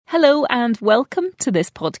Hello and welcome to this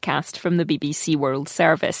podcast from the BBC World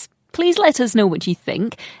Service. Please let us know what you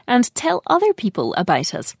think and tell other people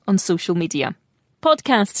about us on social media.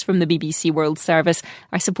 Podcasts from the BBC World Service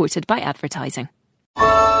are supported by advertising.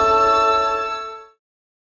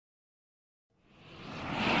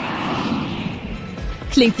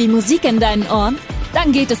 Klingt die Musik in deinen Ohren?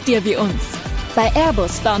 Dann geht es dir wie uns. Bei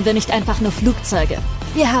Airbus bauen wir nicht einfach nur Flugzeuge.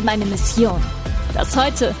 Wir haben eine Mission, das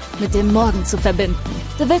Heute mit dem Morgen zu verbinden.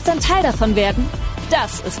 Du willst ein Teil davon werden?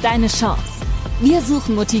 Das ist deine Chance. Wir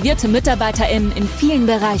suchen motivierte MitarbeiterInnen in vielen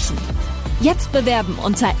Bereichen. Jetzt bewerben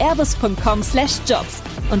unter airbus.com/jobs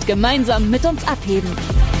und gemeinsam mit uns abheben.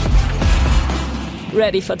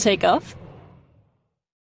 Ready for takeoff?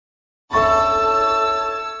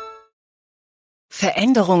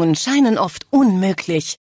 Veränderungen scheinen oft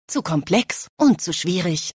unmöglich, zu komplex und zu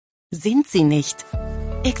schwierig. Sind sie nicht?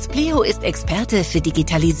 Expleo ist Experte für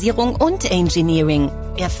Digitalisierung und Engineering.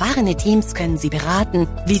 Erfahrene Teams können Sie beraten,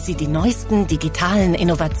 wie Sie die neuesten digitalen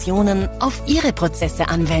Innovationen auf Ihre Prozesse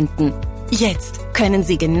anwenden. Jetzt können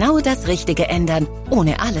Sie genau das Richtige ändern,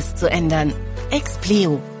 ohne alles zu ändern.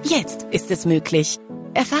 Expleo. Jetzt ist es möglich.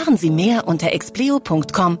 Erfahren Sie mehr unter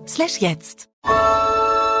expleo.com/jetzt.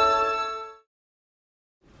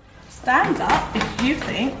 Stand up if you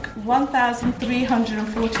think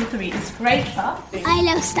 1,343 is greater. I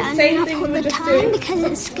love standing up all the time because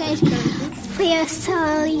it's good for your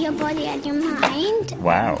soul, your body and your mind.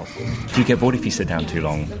 Wow. Do you get bored if you sit down too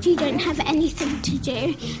long? You don't have anything to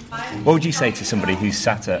do. What would you say to somebody who's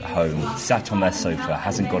sat at home, sat on their sofa,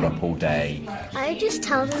 hasn't got up all day? I just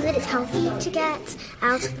tell them that it's healthy to get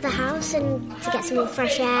out of the house and to get some more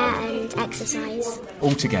fresh air and exercise.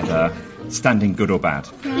 Altogether, standing good or bad?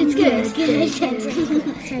 It's good. It's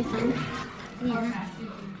so fun. Yeah.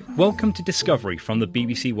 Welcome to Discovery from the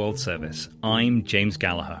BBC World Service. I'm James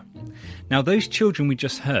Gallagher. Now, those children we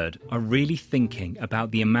just heard are really thinking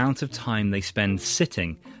about the amount of time they spend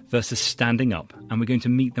sitting versus standing up, and we're going to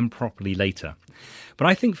meet them properly later. But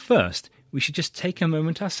I think first, we should just take a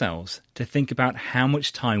moment ourselves to think about how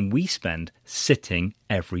much time we spend sitting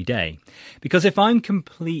every day. Because if I'm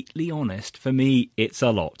completely honest, for me, it's a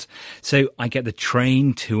lot. So I get the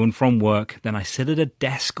train to and from work, then I sit at a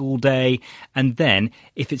desk all day, and then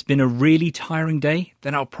if it's been a really tiring day,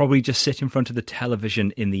 then I'll probably just sit in front of the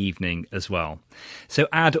television in the evening as well. So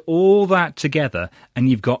add all that together and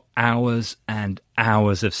you've got hours and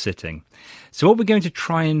hours of sitting. So what we're going to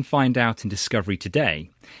try and find out in Discovery today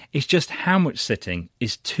is just how much sitting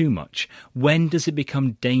is too much. When does it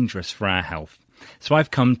become dangerous for our health? So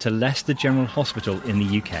I've come to Leicester General Hospital in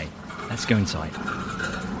the UK. Let's go inside.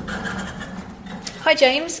 Hi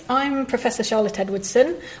James, I'm Professor Charlotte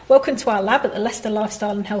Edwardson. Welcome to our lab at the Leicester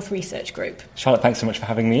Lifestyle and Health Research Group. Charlotte, thanks so much for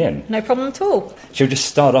having me in. No problem at all. Shall we just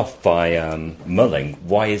start off by mulling?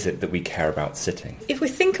 Why is it that we care about sitting? If we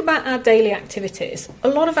think about our daily activities, a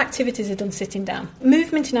lot of activities are done sitting down.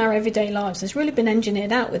 Movement in our everyday lives has really been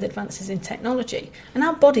engineered out with advances in technology, and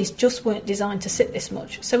our bodies just weren't designed to sit this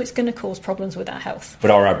much, so it's going to cause problems with our health.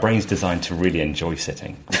 But are our brains designed to really enjoy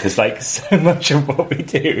sitting? Because so much of what we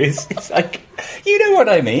do is you know what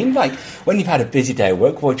I mean? When you've had a busy day at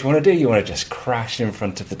work, what do you want to do? You want to just crash in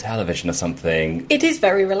front of the television or something. It is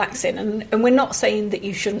very relaxing, and we're not saying that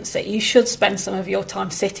you shouldn't sit. You should spend some of your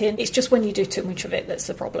time sitting. It's just when you do too much of it that's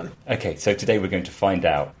the problem. Okay, so today we're going to find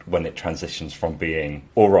out when it transitions from being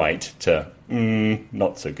all right to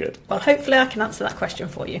not so good. Well, hopefully I can answer that question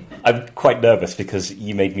for you. I'm quite nervous because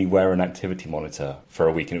you made me wear an activity monitor for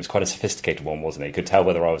a week, and it was quite a sophisticated one, wasn't it? You could tell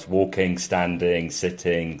whether I was walking, standing,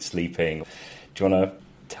 sitting, sleeping. Do you want to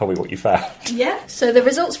tell me what you found? Yeah, so the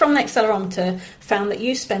results from the accelerometer found that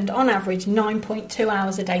you spend on average 9.2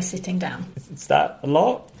 hours a day sitting down. Is that a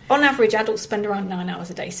lot? On average, adults spend around 9 hours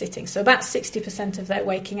a day sitting, so about 60% of their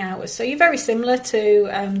waking hours. So you're very similar to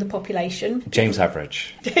the population. James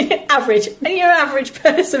average. Average. And you're an average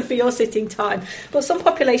person for your sitting time. But some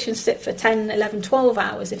populations sit for 10, 11, 12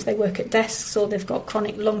 hours if they work at desks or they've got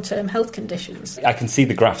chronic long-term health conditions. I can see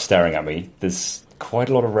the graph staring at me. There's quite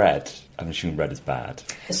a lot of red. I'm assuming red is bad.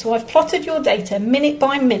 So I've plotted your data minute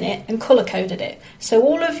by minute and colour-coded it. So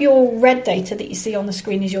all of your red data that you see on the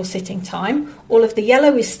screen is your sitting time, all of the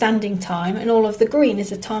yellow is standing time, and all of the green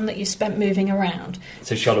is the time that you spent moving around.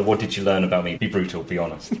 So Charlotte, what did you learn about me? Be brutal, be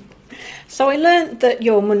honest. So I learned that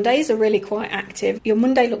your Mondays are really quite active. Your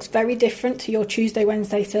Monday looks very different to your Tuesday,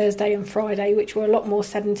 Wednesday, Thursday and Friday, which were a lot more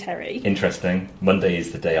sedentary. Interesting. Monday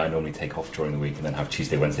is the day I normally take off during the week and then have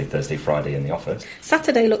Tuesday, Wednesday, Thursday, Friday in the office.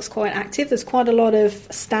 Saturday looks quite active. There's quite a lot of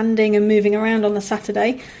standing and moving around on the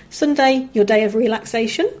Saturday. Sunday, your day of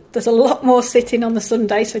relaxation. There's a lot more sitting on the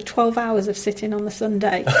Sunday, so 12 hours of sitting on the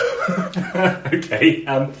Sunday. Okay.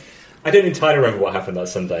 I don't entirely remember what happened that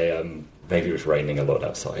Sunday. Maybe it was raining a lot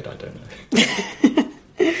outside, I don't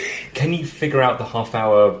know. Can you figure out the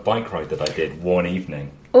half-hour bike ride that I did one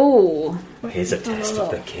evening? Oh. Here's a test of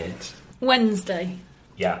the kit. Wednesday.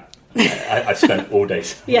 Yeah. I spent all day on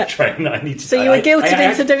the train. I need to. So you were guilted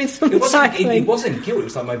into doing some cycling. It wasn't guilt. It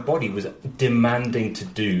was like my body was demanding to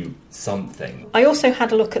do something. I also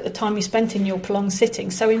had a look at the time you spent in your prolonged sitting.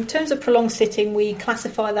 So in terms of prolonged sitting, we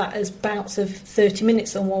classify that as bouts of 30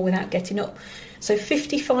 minutes or more without getting up. So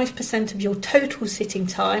 55% of your total sitting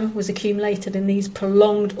time was accumulated in these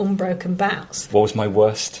prolonged, unbroken bouts. What was my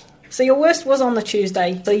worst? So your worst was on the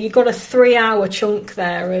Tuesday. So you got a 3-hour chunk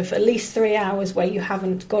there of at least 3 hours where you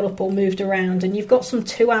haven't got up or moved around. And you've got some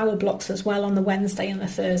 2-hour blocks as well on the Wednesday and the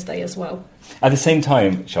Thursday as well. At the same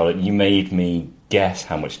time, Charlotte, you made me guess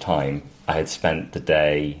how much time I had spent the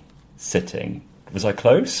day sitting. Was I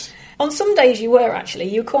close? On some days you were actually.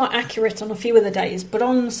 You were quite accurate on a few of the days, but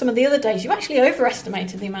on some of the other days you actually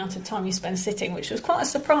overestimated the amount of time you spend sitting, which was quite a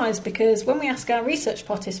surprise because when we ask our research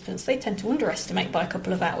participants, they tend to underestimate by a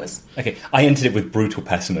couple of hours. Okay, I entered it with brutal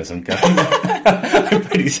pessimism. I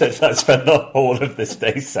pretty said I spent the whole of this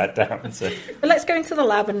day sat down. So. But let's go into the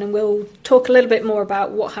lab and then we'll talk a little bit more about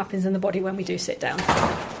what happens in the body when we do sit down.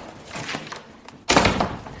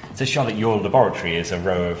 So, Charlotte, your laboratory is a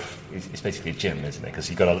row of... It's basically a gym, isn't it? Because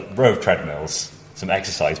you've got a row of treadmills, some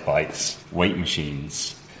exercise bikes, weight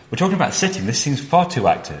machines. We're talking about sitting. This seems far too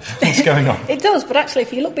active. What's going on? It does, but actually,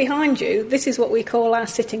 if you look behind you, this is what we call our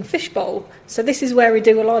sitting fishbowl. So this is where we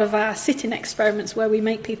do a lot of our sitting experiments where we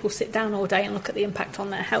make people sit down all day and look at the impact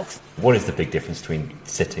on their health. What is the big difference between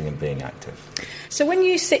sitting and being active? So when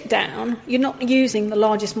you sit down, you're not using the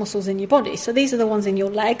largest muscles in your body. So these are the ones in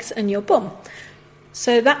your legs and your bum.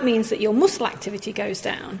 So that means that your muscle activity goes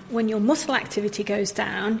down. When your muscle activity goes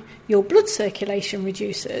down, your blood circulation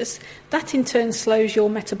reduces. That in turn slows your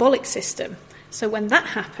metabolic system. So when that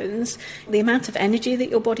happens, the amount of energy that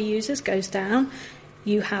your body uses goes down.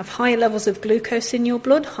 You have higher levels of glucose in your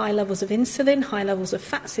blood, high levels of insulin, high levels of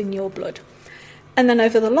fats in your blood. And then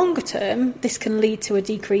over the longer term, this can lead to a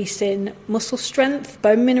decrease in muscle strength,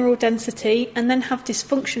 bone mineral density, and then have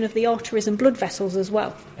dysfunction of the arteries and blood vessels as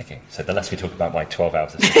well. Okay, so the less we talk about my 12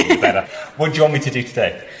 hours of sitting, the better. What do you want me to do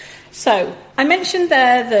today? So, I mentioned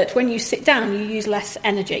there that when you sit down, you use less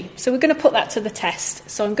energy. So we're going to put that to the test.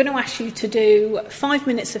 So I'm going to ask you to do 5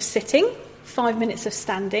 minutes of sitting, 5 minutes of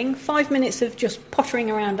standing, 5 minutes of just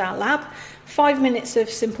pottering around our lab, 5 minutes of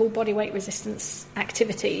simple bodyweight resistance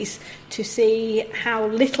activities to see how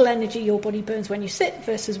little energy your body burns when you sit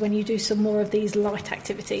versus when you do some more of these light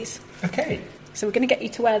activities. Okay. So we're going to get you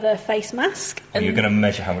to wear the face mask. And you're going to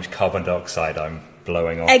measure how much carbon dioxide I'm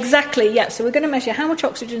blowing off. Exactly, yeah. So we're going to measure how much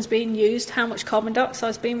oxygen's being used, how much carbon dioxide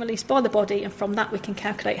is being released by the body, and from that we can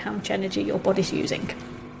calculate how much energy your body's using.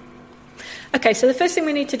 Okay, so the first thing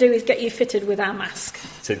we need to do is get you fitted with our mask.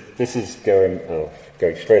 So this is going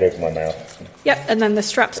straight over my mouth. Yep, and then the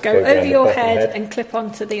straps go over your head and clip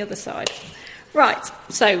onto the other side. Right,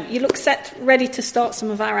 so you look set, ready to start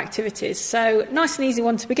some of our activities. So nice and easy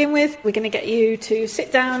one to begin with. We're going to get you to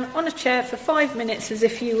sit down on a chair for 5 minutes as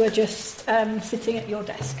if you were just sitting at your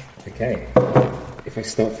desk. Okay. If I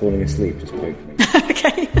start falling asleep, just poke me.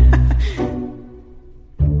 Okay.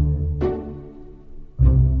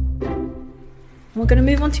 We're going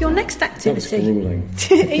to move on to your next activity. That's grueling.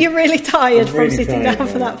 You're really tired I'm really from sitting tired, down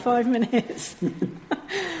for that 5 minutes.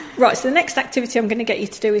 Right, so the next activity I'm going to get you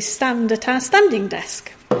to do is stand at our standing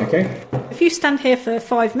desk. Okay. If you stand here for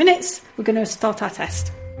 5 minutes, we're going to start our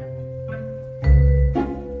test.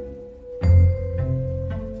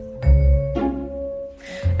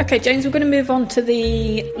 Okay, James, we're going to move on to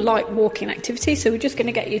the light walking activity. So we're just going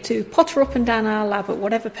to get you to potter up and down our lab at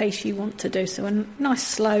whatever pace you want to do. So a nice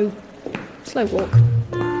slow walk.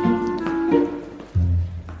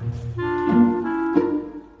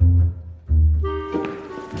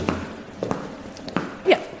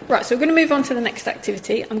 Yeah, right, so we're going to move on to the next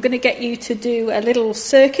activity. I'm going to get you to do a little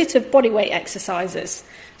circuit of bodyweight exercises.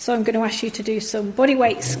 So I'm going to ask you to do some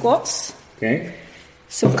bodyweight squats. Okay.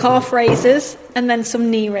 Some calf raises, and then some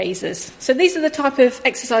knee raises. So these are the type of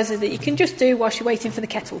exercises that you can just do whilst you're waiting for the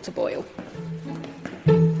kettle to boil.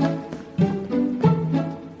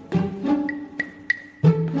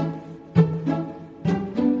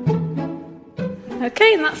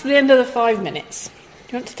 OK, and that's the end of the 5 minutes. Do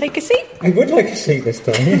you want to take a seat? I would like a seat this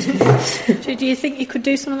time, yes, please. So do you think you could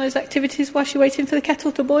do some of those activities whilst you're waiting for the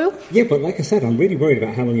kettle to boil? Yeah, but like I said, I'm really worried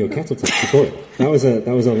about how long your kettle takes to boil. That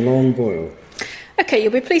was a long boil. OK,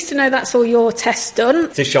 you'll be pleased to know that's all your tests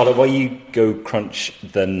done. So, Charlotte, while you go crunch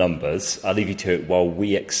the numbers, I'll leave you to it while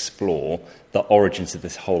we explore the origins of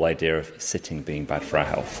this whole idea of sitting being bad for our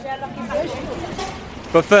health.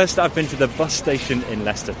 But first, I've been to the bus station in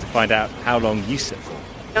Leicester to find out how long you sit for.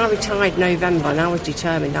 I retired November and I was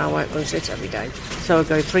determined I weren't going to sit every day. So I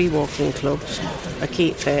go 3 walking clubs, I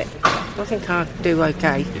keep fit. I think I do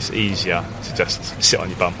okay. It's easier to just sit on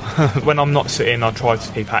your bum. When I'm not sitting, I try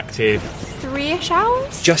to keep active. 3-ish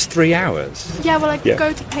hours? Just 3 hours? Yeah, well, I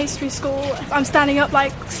go to pastry school. I'm standing up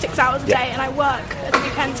like 6 hours a day and I work at the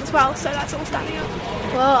weekends as well, so that's all standing up.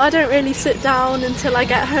 Well, I don't really sit down until I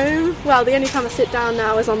get home. Well, the only time I sit down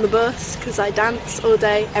now is on the bus because I dance all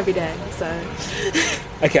day, every day, so...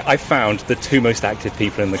 OK, I found the 2 most active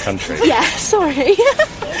people in the country. Yeah, sorry.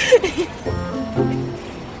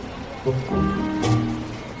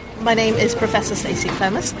 My name is Professor Stacey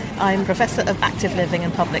Clemis. I'm Professor of Active Living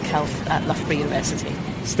and Public Health at Loughborough University.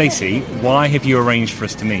 Stacey, why have you arranged for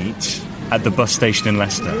us to meet at the bus station in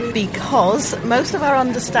Leicester? Because most of our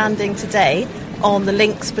understanding today on the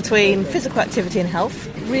links between physical activity and health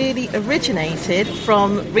really originated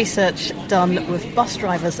from research done with bus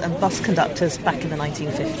drivers and bus conductors back in the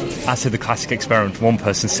 1950s. As to the classic experiment, one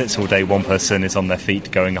person sits all day, one person is on their feet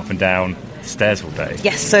going up and down stairs all day.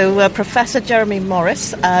 Yes, so Professor Jeremy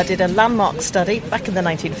Morris did a landmark study back in the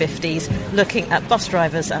 1950s looking at bus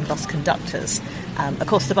drivers and bus conductors. Of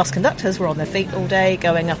course, the bus conductors were on their feet all day,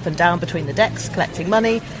 going up and down between the decks, collecting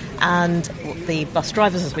money, and the bus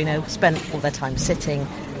drivers, as we know, spent all their time sitting.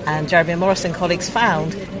 And Jeremy Morris and colleagues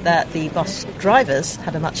found that the bus drivers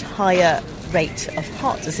had a much higher rate of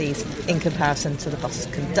heart disease in comparison to the bus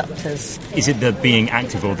conductors. Is it the being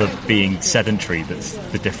active or the being sedentary that's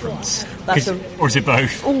the difference? Or is it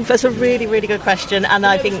both? Oh, that's a really, really good question, and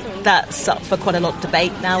I think that's up for quite a lot of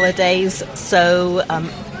debate nowadays. So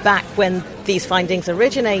back when these findings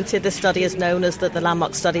originated, this study is known as the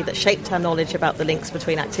landmark study that shaped our knowledge about the links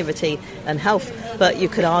between activity and health. But you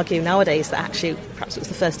could argue nowadays that actually perhaps it was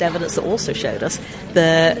the first evidence that also showed us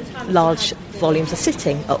the large volumes of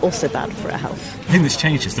sitting are also bad for our health. I think that's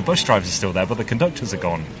changed is the bus drivers are still there, but the conductors are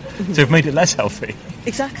gone. So we've made it less healthy.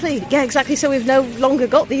 Exactly. Yeah, exactly. So we've no longer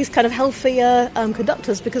got these kind of healthier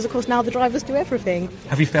conductors because, of course, now the drivers do everything.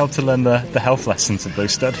 Have you failed to learn the health lessons of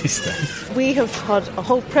those studies then? We have had a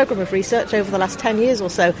whole programme of research over the last 10 years or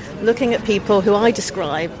so looking at people who I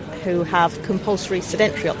describe who have compulsory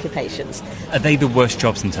sedentary occupations. Are they the worst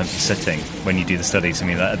jobs in terms of sitting when you do the studies? I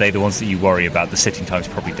mean, are they the ones that you worry about? The sitting time is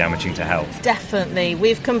probably damaging to health. Definitely.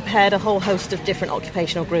 We've compared a whole host of different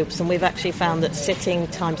occupational groups and we've actually found that sitting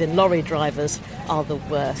times in lorry drivers are the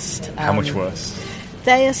worst. How much worse?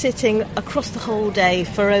 They are sitting across the whole day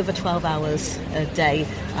for over 12 hours a day.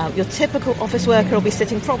 Your typical office worker will be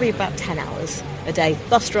sitting probably about 10 hours a day.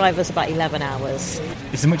 Bus drivers about 11 hours.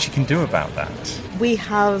 Is there much you can do about that? We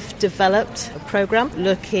have developed a programme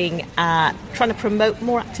looking at trying to promote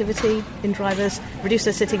more activity in drivers, reduce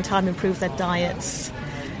their sitting time, improve their diets.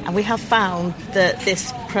 And we have found that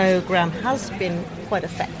this programme has been quite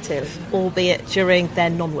effective, albeit during their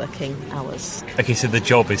non-working hours. OK, so the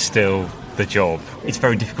job is still the job. It's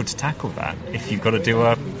very difficult to tackle that if you've got to do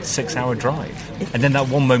a 6-hour drive. And then that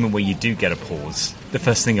one moment where you do get a pause, the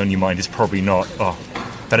first thing on your mind is probably not,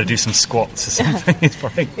 better do some squats or something. It's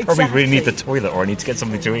probably really need the toilet or I need to get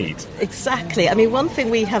something to eat. Exactly. I mean, one thing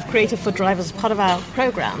we have created for drivers as part of our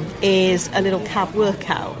programme is a little cab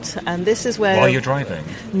workout. And this is where... While you're driving?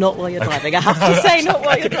 Not while you're driving. I have to say not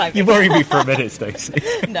while you're driving. You worry me for a minute, Stacey.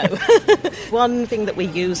 No. One thing that we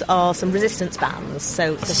use are some resistance bands.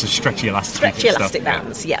 So stretchy elastic Stretchy elastic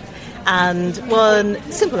bands, yeah. And one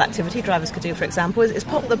simple activity drivers could do, for example, is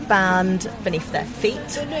pop the band beneath their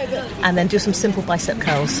feet and then do some simple bicep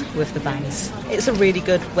curls with the bands. It's a really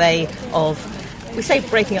good way of, we say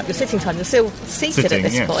breaking up your sitting time. You're still seated at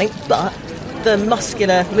this point, but the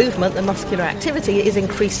muscular movement, the muscular activity is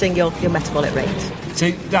increasing your metabolic rate. So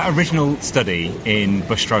that original study in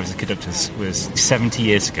bus drivers and conductors was 70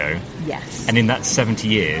 years ago. Yes. And in that 70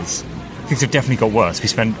 years, things have definitely got worse. We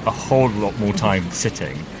spend a whole lot more time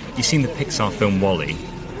sitting. You've seen the Pixar film WALL-E?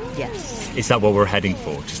 Yes. Is that what we're heading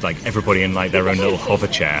for? Just like everybody in like their own little hover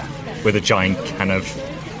chair with a giant can of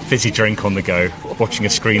fizzy drink on the go, watching a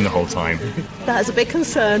screen the whole time? That is a big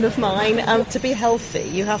concern of mine. To be healthy,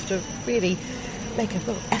 you have to really make a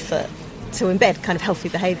real effort to embed kind of healthy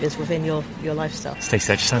behaviours within your lifestyle. Stacey,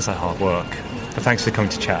 that just sounds like hard work. But thanks for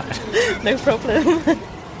coming to chat. No problem.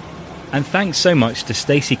 And thanks so much to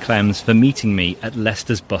Stacey Clems for meeting me at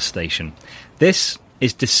Leicester's bus station. This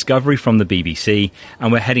is Discovery from the BBC,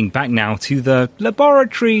 and we're heading back now to the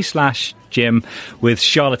laboratory/gym with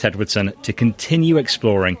Charlotte Edwardson to continue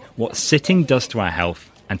exploring what sitting does to our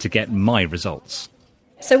health and to get my results.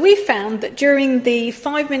 So we found that during the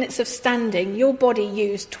 5 minutes of standing, your body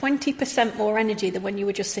used 20% more energy than when you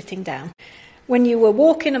were just sitting down. When you were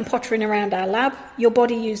walking and pottering around our lab, your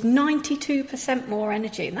body used 92% more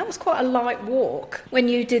energy, and that was quite a light walk. When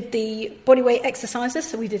you did the bodyweight exercises,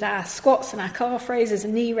 so we did our squats and our calf raises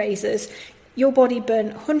and knee raises, your body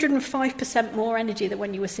burned 105% more energy than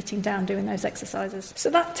when you were sitting down doing those exercises. So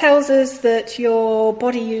that tells us that your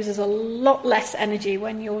body uses a lot less energy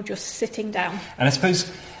when you're just sitting down. And I suppose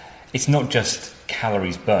it's not just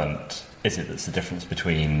calories burnt, is it, that's the difference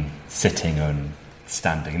between sitting and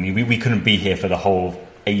standing? I mean, we couldn't be here for the whole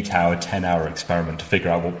 8-hour, 10-hour experiment to figure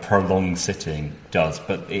out what prolonged sitting does,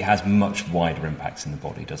 but it has much wider impacts in the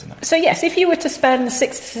body, doesn't it? So yes, if you were to spend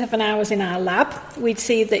 6 to 7 hours in our lab, we'd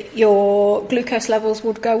see that your glucose levels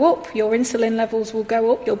would go up, your insulin levels will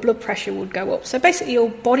go up, your blood pressure would go up. So basically your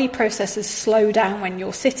body processes slow down when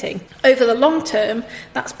you're sitting. Over the long term,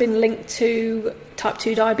 that's been linked to type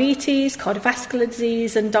 2 diabetes, cardiovascular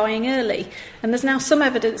disease and dying early. And there's now some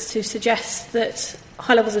evidence to suggest that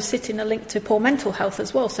high levels of sitting are linked to poor mental health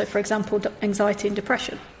as well. So, for example, anxiety and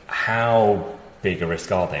depression. How big a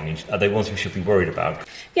risk are they? I mean, are they ones we should be worried about?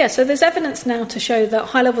 Yeah, so there's evidence now to show that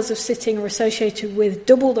high levels of sitting are associated with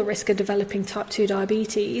double the risk of developing type 2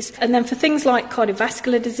 diabetes. And then for things like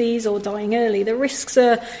cardiovascular disease or dying early, the risks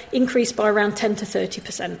are increased by around 10 to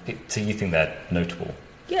 30%. So you think they're notable?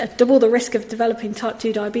 Yeah, double the risk of developing type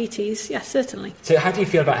 2 diabetes, yes, certainly. So how do you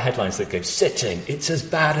feel about headlines that go, sitting, it's as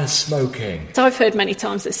bad as smoking? So I've heard many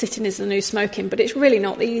times that sitting is the new smoking, but it's really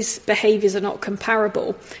not. These behaviours are not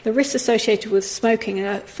comparable. The risks associated with smoking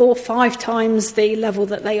are 4 or 5 times the level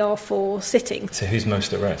that they are for sitting. So who's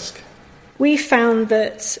most at risk? We found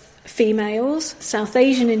that females, South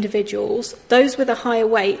Asian individuals, those with a higher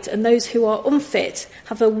weight and those who are unfit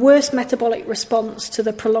have a worse metabolic response to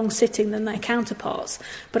the prolonged sitting than their counterparts.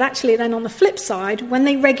 But actually then on the flip side, when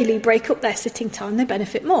they regularly break up their sitting time, they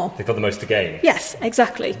benefit more. They've got the most to gain. Yes,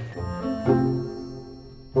 exactly.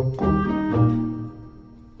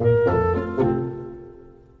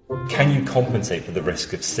 Can you compensate for the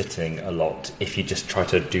risk of sitting a lot if you just try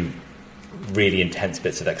to do really intense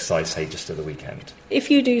bits of exercise, say, just at the weekend?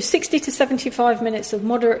 If you do 60 to 75 minutes of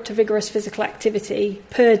moderate to vigorous physical activity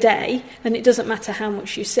per day, then it doesn't matter how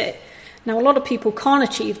much you sit. Now, a lot of people can't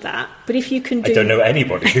achieve that, but if you can do... I don't know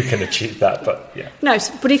anybody who can achieve that, but yeah. No,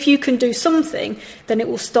 but if you can do something, then it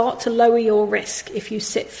will start to lower your risk if you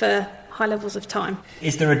sit for high levels of time.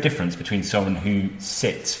 Is there a difference between someone who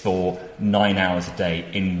sits for 9 hours a day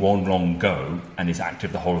in one long go and is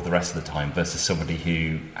active the whole of the rest of the time versus somebody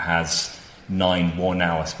who has 9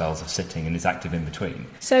 1-hour spells of sitting and is active in between?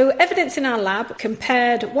 So evidence in our lab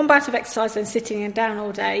compared one bout of exercise and sitting and down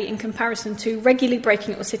all day in comparison to regularly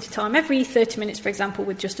breaking up your sitting time every 30 minutes, for example,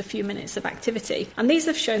 with just a few minutes of activity. And these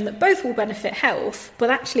have shown that both will benefit health, but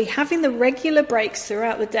actually having the regular breaks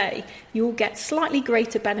throughout the day, you will get slightly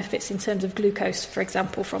greater benefits in terms of glucose, for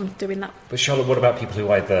example, from doing that. But Charlotte, what about people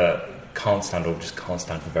who either can't stand or just can't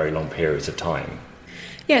stand for very long periods of time?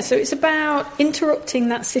 Yeah, so it's about interrupting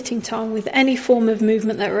that sitting time with any form of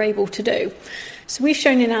movement that we're able to do. So we've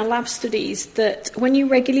shown in our lab studies that when you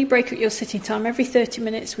regularly break up your sitting time every 30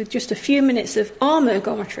 minutes with just a few minutes of arm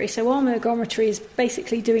ergometry, so arm ergometry is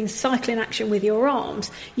basically doing cycling action with your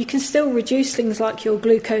arms, you can still reduce things like your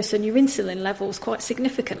glucose and your insulin levels quite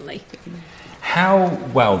significantly. How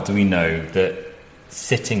well do we know that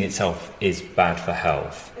sitting itself is bad for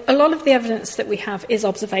health? A lot of the evidence that we have is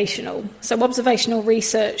observational. So observational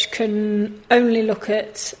research can only look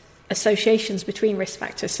at associations between risk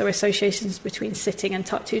factors, so associations between sitting and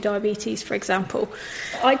type 2 diabetes, for example.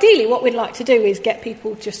 Ideally, what we'd like to do is get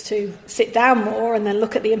people just to sit down more and then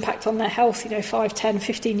look at the impact on their health, 5, 10,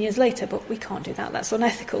 15 years later, but we can't do that. That's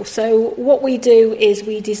unethical. So what we do is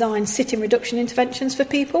we design sitting reduction interventions for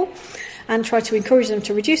people and try to encourage them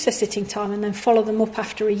to reduce their sitting time and then follow them up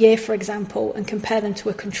after a year, for example, and compare them to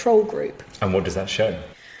a control group. And what does that show?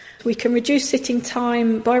 We can reduce sitting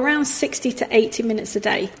time by around 60 to 80 minutes a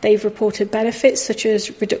day. They've reported benefits such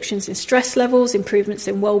as reductions in stress levels, improvements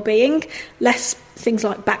in well-being, less things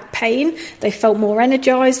like back pain. They felt more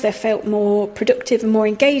energised, they felt more productive and more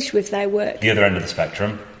engaged with their work. The other end of the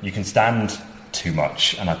spectrum, you can stand too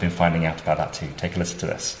much, and I've been finding out about that too. Take a listen to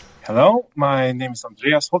this. Hello, my name is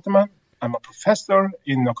Andreas Holtemann. I'm a professor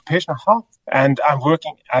in occupational health, and I'm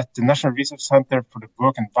working at the National Research Center for the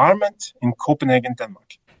Work Environment in Copenhagen,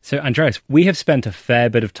 Denmark. So, Andreas, we have spent a fair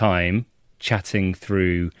bit of time chatting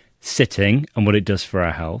through sitting and what it does for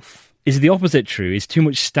our health. Is the opposite true? Is too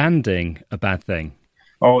much standing a bad thing?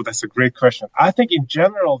 Oh, that's a great question. I think in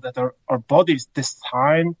general that our body is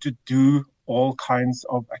designed to do all kinds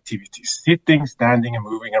of activities, sitting, standing, and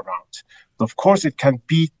moving around. But of course, it can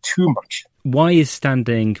be too much. Why is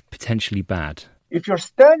standing potentially bad? If you're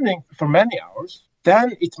standing for many hours,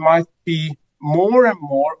 then it might be more and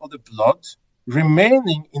more of the blood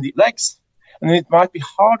remaining in the legs. And it might be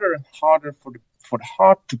harder and harder for the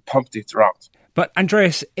heart to pump it around. But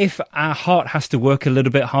Andreas, if our heart has to work a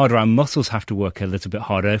little bit harder, our muscles have to work a little bit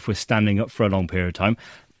harder if we're standing up for a long period of time,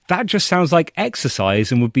 that just sounds like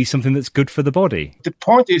exercise and would be something that's good for the body. The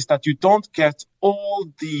point is that you don't get all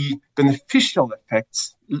the beneficial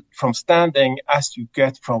effects from standing as you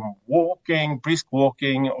get from walking, brisk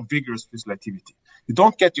walking, or vigorous physical activity. You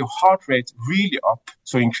don't get your heart rate really up,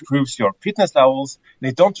 so it improves your fitness levels, and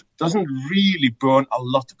it doesn't really burn a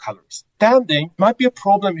lot of calories. Standing might be a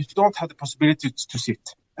problem if you don't have the possibility to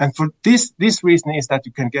sit. And for this reason is that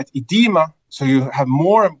you can get edema, so you have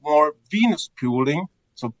more and more venous pooling,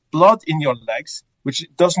 so blood in your legs, which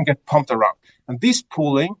doesn't get pumped around. And this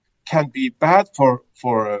pooling can be bad for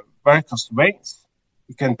varicose veins.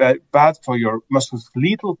 It can be bad for your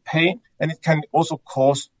musculoskeletal pain, and it can also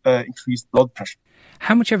cause increased blood pressure.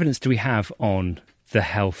 How much evidence do we have on the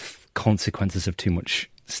health consequences of too much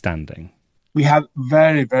standing? We have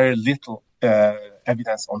very, very little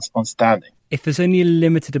evidence on standing. If there's only a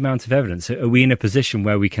limited amount of evidence, are we in a position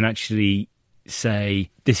where we can actually say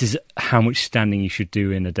this is how much standing you should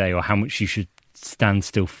do in a day, or how much you should stand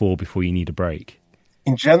still for before you need a break?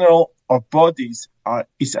 In general, our bodies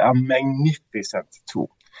is a magnificent tool.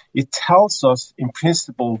 It tells us, in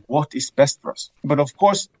principle, what is best for us. But of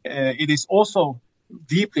course, it is also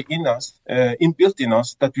deeply in us, inbuilt in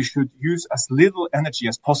us, that we should use as little energy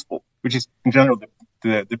as possible, which is in general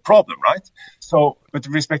the problem, right? So with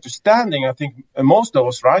respect to standing, I think most of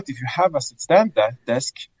us, right, if you have a sit-stand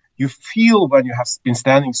desk, you feel when you have been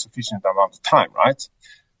standing sufficient amount of time,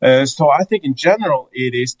 right? So I think in general,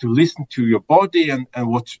 it is to listen to your body and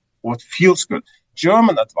what feels good.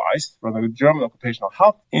 German advice from the German Occupational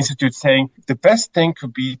Health Institute saying the best thing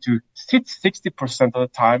could be to sit 60% of the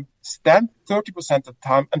time, stand 30% of the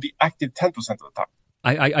time, and be active 10% of the time.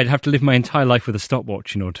 I'd have to live my entire life with a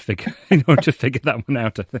stopwatch in order to figure that one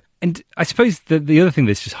out. And I suppose the other thing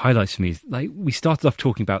this just highlights for me is, like, we started off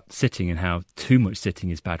talking about sitting and how too much sitting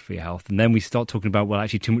is bad for your health, and then we start talking about, well,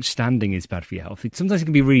 actually too much standing is bad for your health. Sometimes it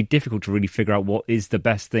can be really difficult to really figure out what is the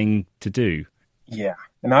best thing to do. Yeah,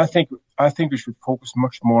 and I think we should focus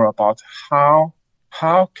much more about how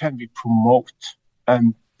can we promote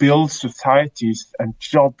and build societies and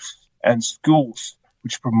jobs and schools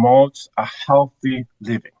which promotes a healthy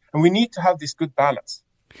living. And we need to have this good balance.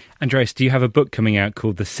 Andreas, do you have a book coming out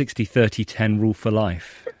called The 60-30-10 Rule for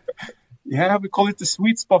Life? Yeah, we call it The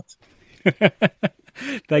Sweet Spot.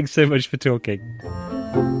 Thanks so much for talking.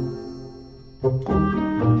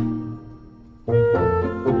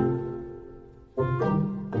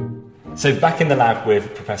 So back in the lab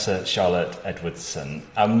with Professor Charlotte Edwardson,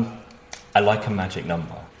 I like a magic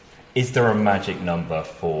number. Is there a magic number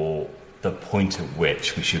for the point at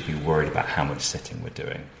which we should be worried about how much sitting we're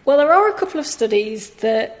doing? Well, there are a couple of studies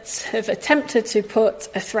that have attempted to put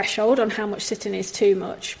a threshold on how much sitting is too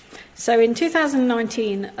much. So in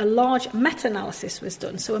 2019, a large meta-analysis was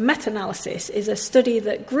done. So a meta-analysis is a study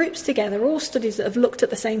that groups together all studies that have looked at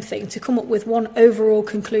the same thing to come up with one overall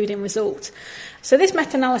concluding result. So this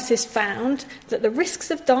meta-analysis found that the risks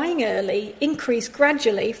of dying early increase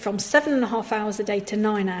gradually from 7.5 hours a day to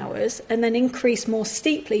 9 hours, and then increase more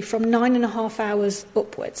steeply from 9.5 hours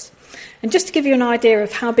upwards. And just to give you an idea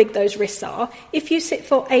of how big those risks are, if you sit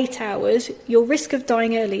for 8 hours, your risk of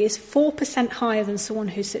dying early is 4% higher than someone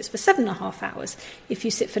who sits for 7.5 hours. If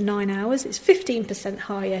you sit for 9 hours, it's 15%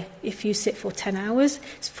 higher. If you sit for 10 hours,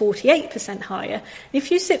 it's 48% higher. If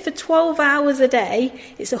you sit for 12 hours a day,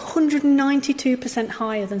 it's 192%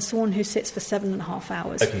 higher than someone who sits for 7.5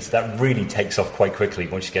 hours. Okay, so that really takes off quite quickly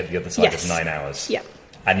once you get to the other side of 9 hours. Yeah.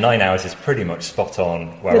 And 9 hours is pretty much spot on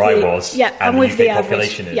where I was, and the with UK the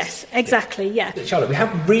population average. is. Yes, exactly, yeah. Charlotte, we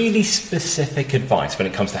have really specific advice when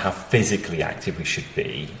it comes to how physically active we should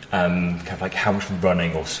be, kind of like how much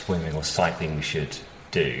running or swimming or cycling we should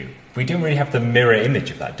do. We don't really have the mirror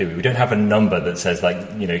image of that, do we? We don't have a number that says, like,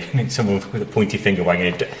 you know, someone with a pointy finger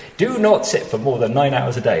wagging, do not sit for more than 9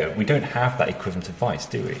 hours a day. We don't have that equivalent advice,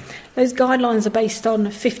 do we? Those guidelines are based on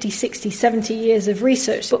 50, 60, 70 years of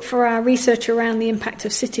research. But for our research around the impact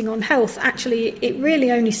of sitting on health, actually, it really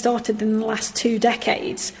only started in the last 2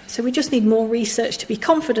 decades. So we just need more research to be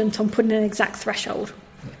confident on putting an exact threshold.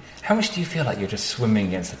 How much do you feel like you're just swimming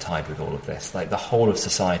against the tide with all of this? Like the whole of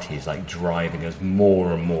society is like driving us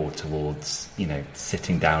more and more towards,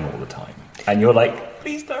 sitting down all the time. And you're like,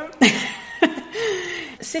 please don't.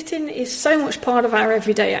 Sitting is so much part of our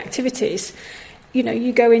everyday activities.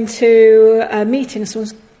 You go into a meeting and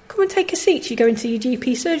someone's, come and take a seat. You go into your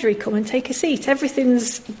GP surgery, come and take a seat.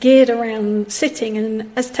 Everything's geared around sitting,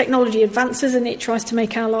 and as technology advances and it tries to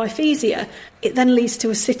make our life easier, it then leads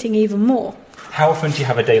to us sitting even more. How often do you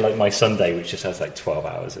have a day like my Sunday, which just has like 12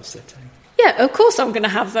 hours of sitting? Yeah, of course I'm going to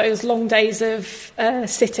have those long days of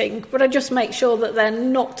sitting, but I just make sure that they're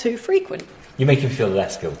not too frequent. You make me feel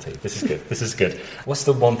less guilty. This is good. This is good. What's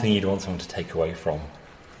the one thing you'd want someone to take away from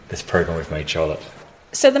this programme we've made, Charlotte?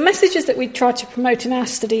 So the messages that we try to promote in our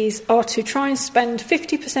studies are to try and spend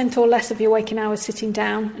 50% or less of your waking hours sitting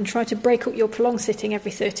down, and try to break up your prolonged sitting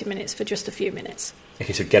every 30 minutes for just a few minutes.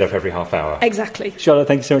 Okay, so get up every half hour. Exactly. Charlotte,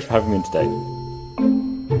 thank you so much for having me in today.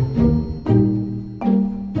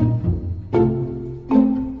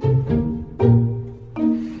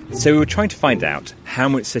 So we were trying to find out how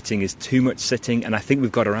much sitting is too much sitting, and I think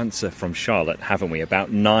we've got our answer from Charlotte, haven't we?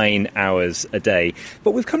 About 9 hours a day.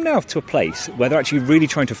 But we've come now to a place where they're actually really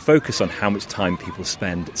trying to focus on how much time people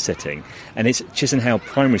spend sitting. And it's Chisenhale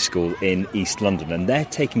Primary School in East London, and they're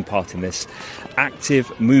taking part in this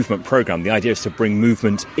active movement programme. The idea is to bring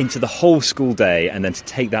movement into the whole school day and then to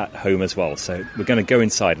take that home as well. So we're going to go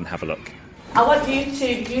inside and have a look. I want you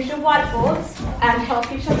to use your whiteboards and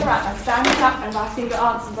help each other out by standing up and writing your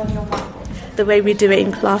answers on your whiteboard. The way we do it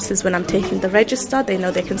in class is when I'm taking the register, they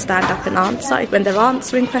know they can stand up and answer. When they're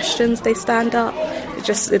answering questions, they stand up. It's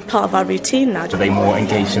just part of our routine now. Are they more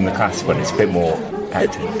engaged in the class when it's a bit more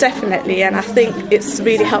active? Definitely, and I think it's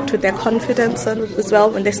really helped with their confidence as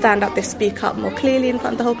well. When they stand up, they speak up more clearly in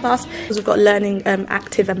front of the whole class. Because we've got learning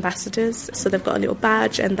active ambassadors, so they've got a little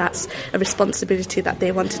badge, and that's a responsibility that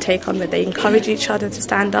they want to take on, where they encourage each other to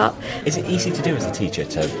stand up. Is it easy to do as a teacher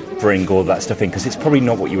to bring all that stuff in? Because it's probably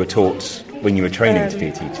not what you were taught when you were training to be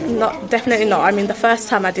a teacher. Definitely not. I mean, the first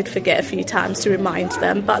time I did forget a few times to remind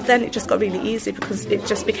them, but then it just got really easy because it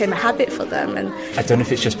just became a habit for them. And I don't know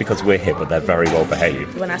if it's just because we're here, but they're very well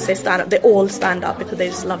behaved. When I say stand up, they all stand up because they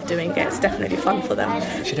just love doing it. It's definitely fun for them.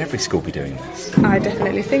 Should every school be doing this? I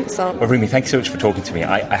definitely think so. Well, Rumi, thank you so much for talking to me.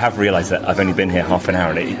 I have realised that I've only been here half an hour,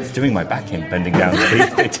 and it's doing my back in, bending down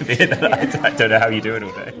to be here. I don't know how you do it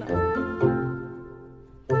all day.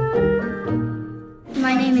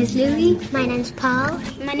 My name is Louis. My name's Paul.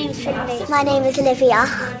 My name's Finley. My name is Olivia.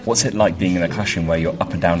 What's it like being in a classroom where you're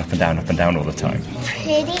up and down, up and down, up and down all the time?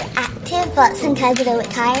 Pretty active, but sometimes a little bit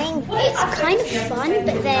tiring. It's kind of fun,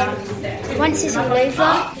 but then once it's all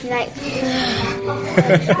over,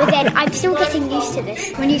 but then I'm still getting used to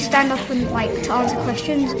this. When you stand up and to answer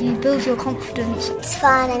questions, you build your confidence. It's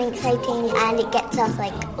fun and exciting, and it gets us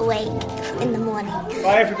awake in the morning.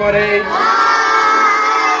 Bye, everybody.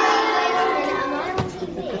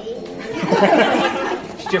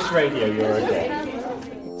 It's just radio, you're okay.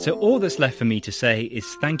 So all that's left for me to say is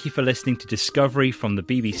thank you for listening to Discovery from the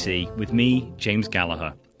BBC with me, James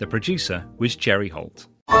Gallagher. The producer was Jerry Holt.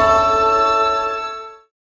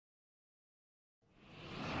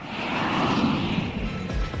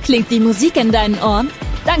 Klingt die Musik in deinen Ohren?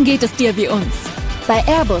 Dann geht es dir wie uns. Bei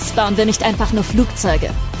Airbus bauen wir nicht einfach nur Flugzeuge.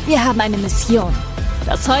 Wir haben eine Mission.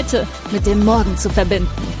 Das Heute mit dem Morgen zu verbinden.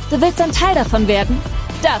 Du willst ein Teil davon werden?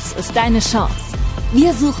 Das ist deine Chance.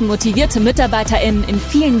 Wir suchen motivierte MitarbeiterInnen in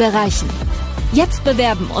vielen Bereichen. Jetzt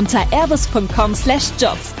bewerben unter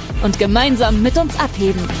airbus.com/jobs und gemeinsam mit uns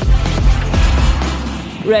abheben.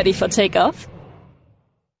 Ready for takeoff?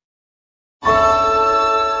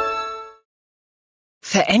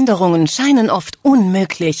 Veränderungen scheinen oft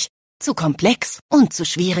unmöglich, zu komplex und zu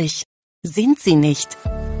schwierig. Sind sie nicht?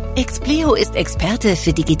 Expleo ist Experte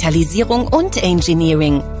für Digitalisierung und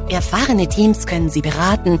Engineering. Erfahrene Teams können Sie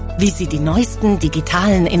beraten, wie Sie die neuesten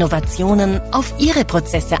digitalen Innovationen auf Ihre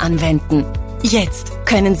Prozesse anwenden. Jetzt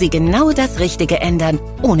können Sie genau das Richtige ändern,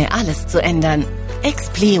 ohne alles zu ändern.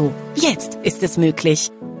 Expleo. Jetzt ist es möglich.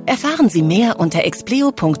 Erfahren Sie mehr unter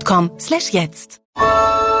expleo.com/jetzt.